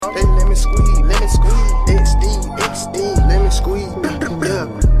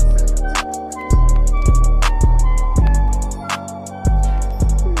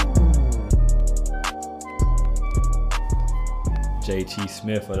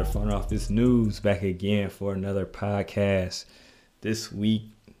Smith of the Front Office News, back again for another podcast. This week,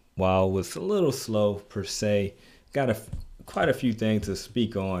 while it was a little slow per se, got quite a few things to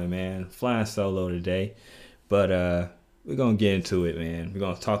speak on, man. Flying solo today, but we're gonna get into it, man. We're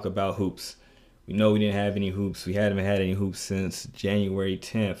gonna talk about hoops. We know we didn't have any hoops. We haven't had any hoops since January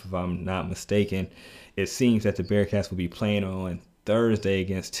 10th, if I'm not mistaken. It seems that the Bearcats will be playing on Thursday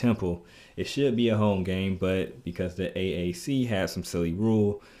against Temple. It should be a home game, but because the AAC had some silly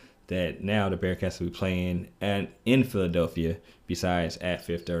rule that now the Bearcats will be playing in Philadelphia besides at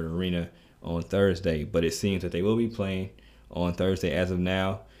Fifth Third Arena on Thursday. But it seems that they will be playing on Thursday as of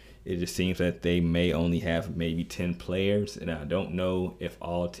now. It just seems that they may only have maybe 10 players, and I don't know if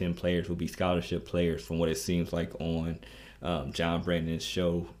all 10 players will be scholarship players from what it seems like on John Brandon's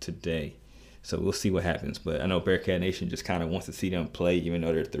show today. So we'll see what happens. But I know Bearcat Nation just kind of wants to see them play, even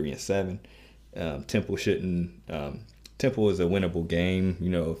though they're 3-7. Temple shouldn't. Temple is a winnable game.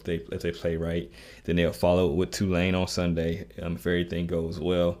 You know, if they play right, then they'll follow with Tulane on Sunday. If everything goes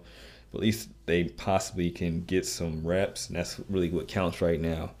well, but at least they possibly can get some reps, and that's really what counts right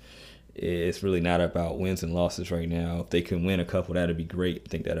now. It's really not about wins and losses right now. If they can win a couple, that'd be great. I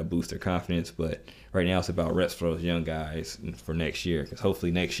think that'll boost their confidence. But right now, it's about reps for those young guys for next year, because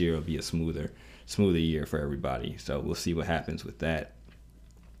hopefully next year will be a smoother year for everybody. So we'll see what happens with that.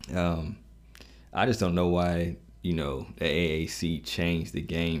 I just don't know why, the AAC changed the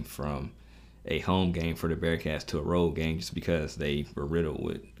game from a home game for the Bearcats to a road game just because they were riddled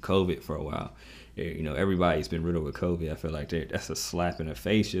with COVID for a while. Everybody's been riddled with COVID. I feel like that's a slap in the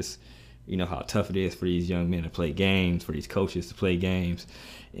face. Just, how tough it is for these young men to play games, for these coaches to play games,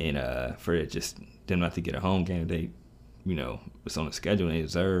 and for it just them not to get a home game they, it's on the schedule and they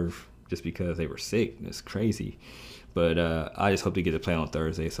deserve just because they were sick. It's crazy. But I just hope they get to play on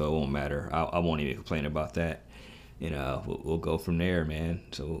Thursday, so it won't matter. I won't even complain about that. And we'll go from there, man.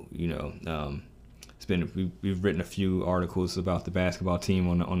 So, it's been we've written a few articles about the basketball team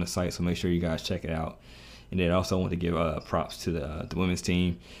on the site, so make sure you guys check it out. And then also want to give props to the women's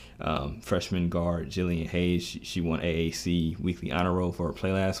team. Freshman guard Jillian Hayes, she won AAC Weekly Honor Roll for her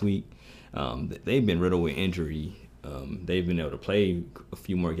play last week. They've been riddled with injury. They've been able to play a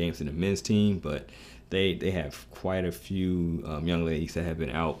few more games than the men's team, but they have quite a few young ladies that have been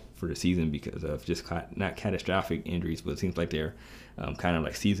out for the season because of just not catastrophic injuries, but it seems like they're kind of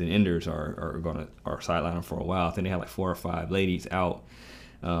like season enders are sideline them for a while. I think they have like 4 or 5 ladies out,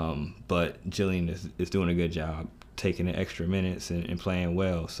 but Jillian is doing a good job taking the extra minutes and playing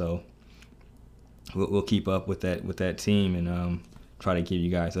well. So we'll keep up with that team and try to give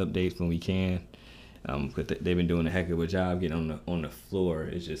you guys updates when we can. But they've been doing a heck of a job getting on the floor.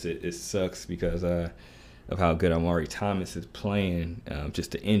 It's just it sucks because of how good Amari Thomas is playing.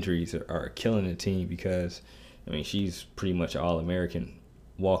 Just the injuries are killing the team because she's pretty much All-American,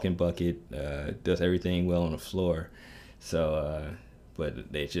 walking bucket, does everything well on the floor. So,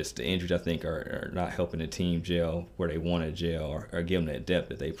 but the injuries I think are not helping the team gel where they want to gel or give them that depth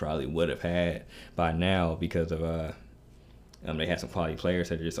that they probably would have had by now because of they have some quality players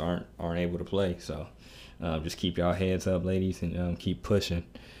that just aren't able to play. So just keep y'all heads up, ladies, and keep pushing.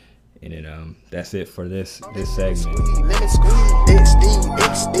 And then that's it for this segment. Lemon squeeze,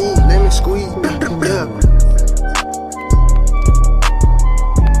 XD, lemon squeeze, yeah.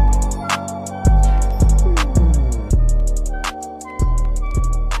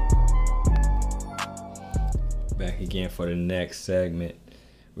 Back again for the next segment.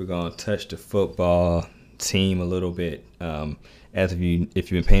 We're gonna touch the football team a little bit. If you've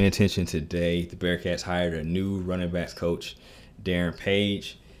been paying attention today, the Bearcats hired a new running backs coach, Darren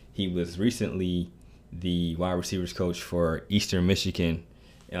Page. He was recently the wide receivers coach for Eastern Michigan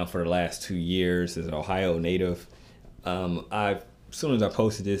for the last 2 years as an Ohio native. As soon as I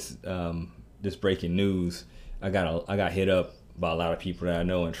posted this breaking news, I got hit up by a lot of people that I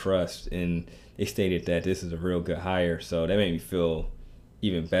know and trust, and they stated that this is a real good hire. So that made me feel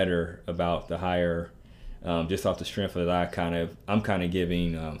even better about the hire. Just off the strength of that, I'm kind of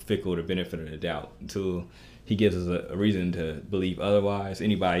giving Fickell the benefit of the doubt until he gives us a reason to believe otherwise.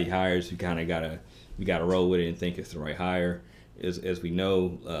 Anybody he hires, we gotta roll with it and think it's the right hire. As we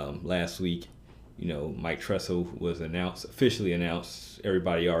know, last week, Mike Tressel was officially announced.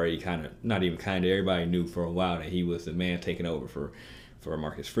 Everybody already everybody knew for a while that he was the man taking over for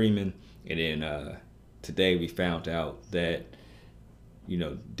Marcus Freeman. And then today we found out that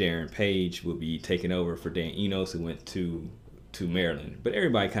Darren Page will be taking over for Dan Enos, who went to Maryland. But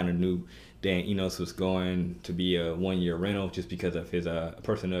everybody kind of knew Dan Enos was going to be a one-year rental just because of his a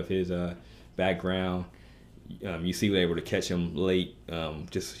person of his background. You see, we were able to catch him late.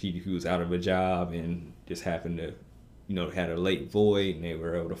 He was out of a job and just happened to, had a late void, and they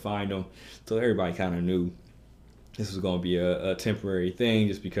were able to find him. So everybody kind of knew this was going to be a temporary thing,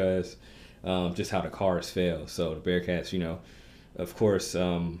 just because just how the cards fell. So the Bearcats, of course,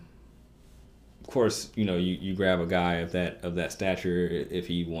 you grab a guy of that stature if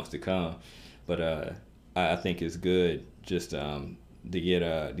he wants to come, but I think it's good just to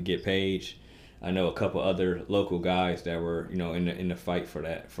get Page. I know a couple other local guys that were in the fight for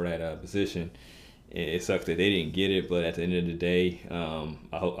that position. It sucks that they didn't get it, but at the end of the day,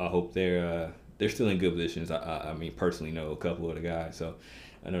 I hope they're still in good positions. I mean, personally know a couple of the guys, so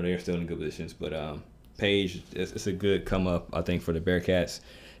I know they're still in good positions. But Page, it's a good come up, I think, for the Bearcats.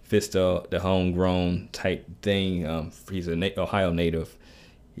 Fits the homegrown type thing. He's an Ohio native.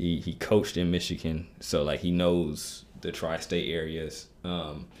 He coached in Michigan, so like he knows the tri-state areas.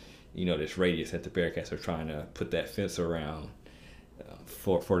 This radius that the Bearcats are trying to put that fence around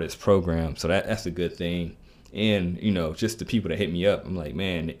for this program. So that's a good thing. And just the people that hit me up, I'm like,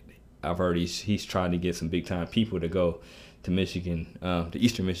 man, I've heard he's trying to get some big time people to go to Michigan, to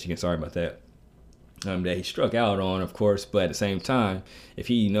Eastern Michigan. Sorry about that. That he struck out on, of course, but at the same time, if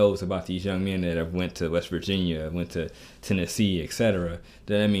he knows about these young men that have went to West Virginia, went to Tennessee, etc.,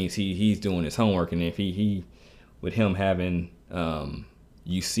 then that means he's doing his homework. And if he with him having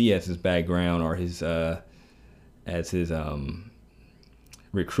UC as his background, or his as his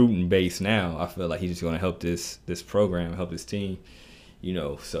recruiting base now, I feel like he's just going to help this program, help this team.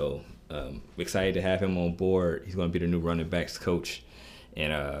 So excited to have him on board. He's going to be the new running backs coach,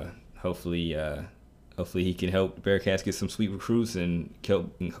 and hopefully he can help the Bearcats get some sweet recruits and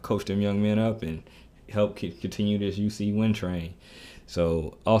help coach them young men up and help continue this UC win train.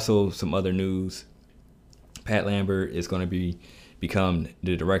 So also some other news: Pat Lambert is going to become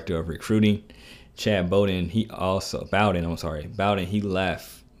the director of recruiting. Chad Bowden, he left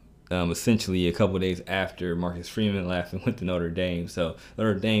essentially a couple of days after Marcus Freeman left and went to Notre Dame. So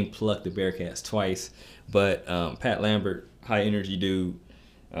Notre Dame plucked the Bearcats twice, but Pat Lambert, high energy dude.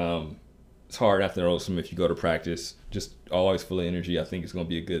 It's hard after Olsen if you go to practice, just always full of energy. I think it's going to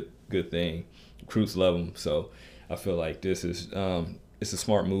be a good thing. Recruits love him, so I feel like this is it's a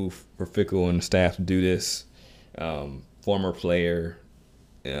smart move for Fickell and the staff to do this. Former player,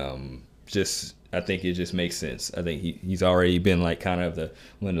 I think it just makes sense. I think he's already been like kind of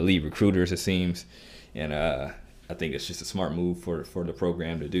one of the lead recruiters, it seems, and I think it's just a smart move for the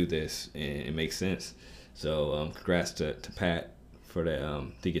program to do this, and it makes sense. So congrats to Pat for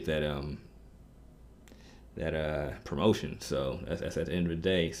that to get that promotion. So that's at the end of the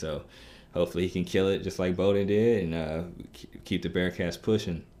day. So hopefully he can kill it just like Bowden did, and keep the Bearcats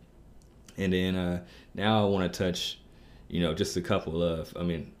pushing. And then now I want to touch, just a couple of.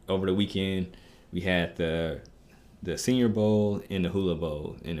 Over the weekend we had the Senior Bowl and the Hula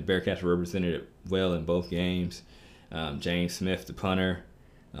Bowl, and the Bearcats were represented well in both games. James Smith, the punter,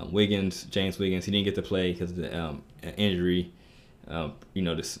 James Wiggins, he didn't get to play because of the injury.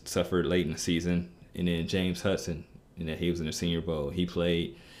 Just suffered late in the season. And then James Hudson, he was in the Senior Bowl. He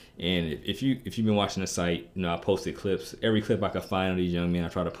played. And if you've been watching the site, I posted clips. Every clip I could find of these young men, I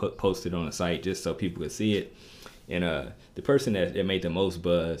try to post it on the site just so people could see it. And the person that made the most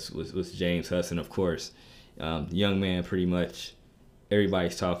buzz was James Hudson, of course. The young man, pretty much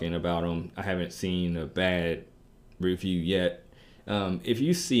everybody's talking about him. I haven't seen a bad review yet. If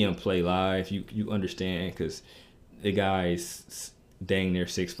you see him play live, you understand, because the guy's dang near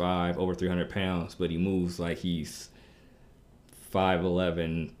 6'5", over 300 pounds, but he moves like he's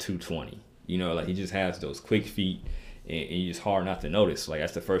 5'11", 220. Like he just has those quick feet, and it's hard not to notice. Like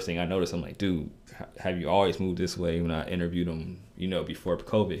that's the first thing I noticed. I'm like, dude, have you always moved this way? When I interviewed him, before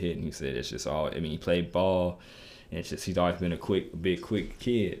COVID hit, and he said it's just all. He played ball, and it's just he's always been a big quick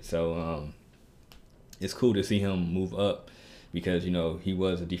kid. So it's cool to see him move up, because he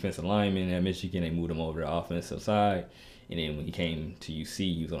was a defensive lineman at Michigan. They moved him over to the offensive side. And then when he came to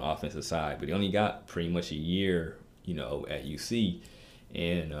UC, he was on the offensive side. But he only got pretty much a year, at UC.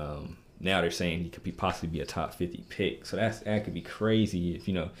 And now they're saying he could possibly be a top 50 pick. So that could be crazy if,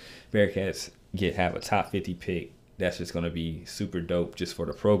 Bearcats have a top 50 pick. That's just going to be super dope just for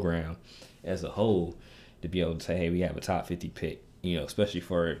the program as a whole, to be able to say, hey, we have a top 50 pick, especially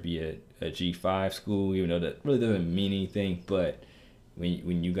for it to be a G5 school, even though that really doesn't mean anything. But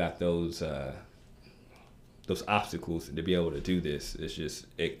when you got those obstacles to be able to do this, it's just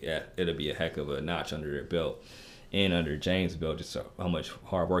it'll be a heck of a notch under their belt, and under James' belt, just how much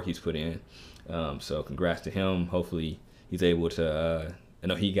hard work he's put in. So congrats to him. Hopefully he's able to I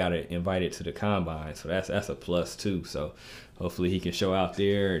know he got invited to the combine, so that's a plus too. So hopefully he can show out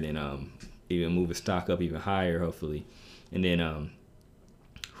there, and then even move his stock up even higher, hopefully. And then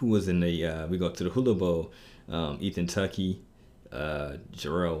who was in the we go to the Hula Bowl. Ethan Tucky,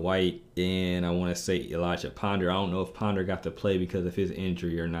 Jarrell White, and I want to say Elijah Ponder. I don't know if Ponder got to play because of his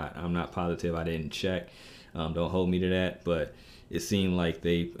injury or not. I'm not positive. I didn't check. Don't hold me to that. But it seemed like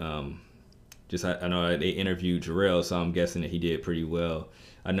they I know they interviewed Jarrell, so I'm guessing that he did pretty well.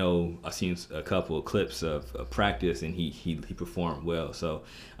 I know I've seen a couple of clips of practice, and he performed well. So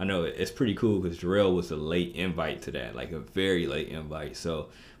I know it's pretty cool because Jarrell was a late invite to that, like a very late invite. So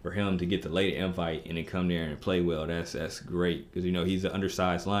for him to get the late invite and then come there and play well, that's great because he's an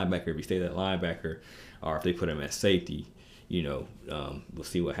undersized linebacker. If he stays at linebacker, or if they put him at safety, we'll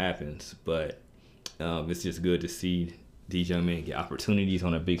see what happens. But it's just good to see these young men get opportunities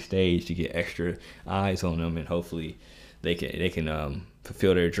on a big stage, to get extra eyes on them, and hopefully they can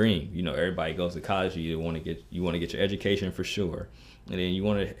fulfill their dream. Everybody goes to college. You want to get your education for sure, and then you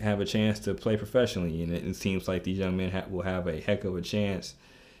want to have a chance to play professionally. And it seems like these young men will have a heck of a chance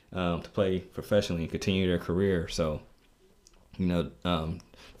to play professionally and continue their career. So, Front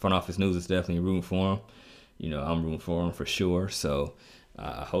Office News is definitely rooting for them. I'm rooting for them for sure. So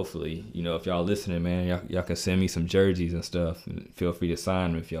hopefully, if y'all listening, man, y'all can send me some jerseys and stuff. And feel free to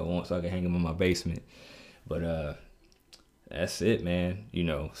sign them if y'all want, so I can hang them in my basement. But that's it, man.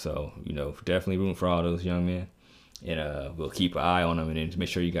 So definitely rooting for all those young men, and we'll keep an eye on them, and then make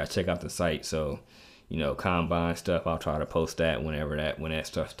sure you guys check out the site. So combine stuff, I'll try to post that when that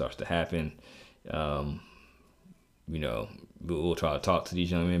stuff starts to happen. We'll try to talk to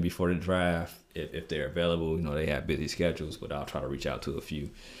these young men before the draft if they're available. They have busy schedules, but I'll try to reach out to a few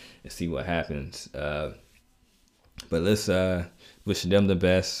and see what happens. But let's wish them the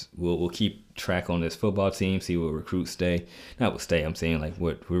best. We'll keep track on this football team, see what recruits stay. Not what stay, I'm saying like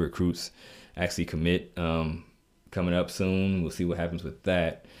what recruits actually commit coming up soon. We'll see what happens with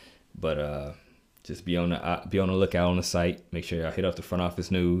that. But just be on the lookout on the site. Make sure y'all hit up the Front Office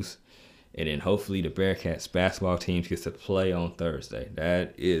News. And then hopefully the Bearcats basketball team gets to play on Thursday.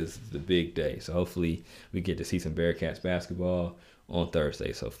 That is the big day. So hopefully we get to see some Bearcats basketball on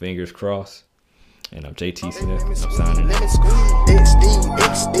Thursday. So fingers crossed. And I'm JT Smith. I'm signing out. Lemon squeeze,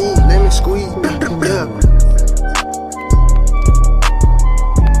 XD, lemon squeeze, yeah.